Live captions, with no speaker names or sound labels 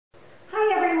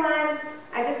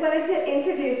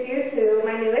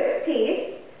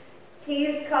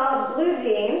blue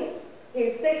jeans.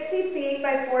 He's 60 feet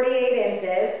by 48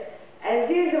 inches. As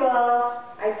usual,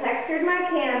 I textured my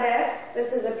canvas.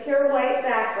 This is a pure white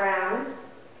background.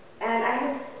 And I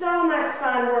had so much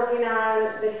fun working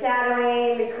on the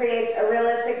shadowing to create a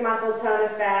realistic muscle tone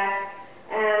effect.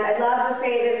 And I love the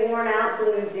faded, worn-out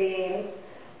blue jeans.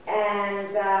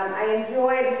 And I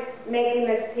enjoyed making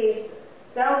this piece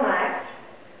so much.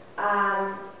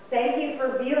 Thank you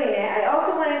for viewing it. I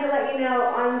also wanted to let you know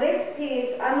on this piece,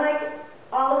 unlike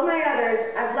all of my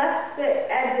others, I've left the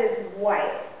edges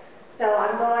white. So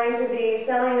I'm going to be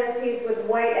selling this piece with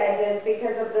white edges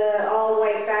because of the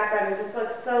all-white background. It just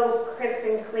looks so crisp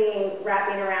and clean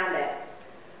wrapping around it.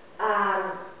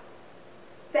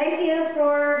 Thank you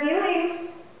for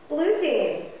viewing Blue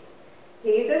Jeans.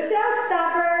 He's a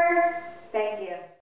showstopper. Thank you.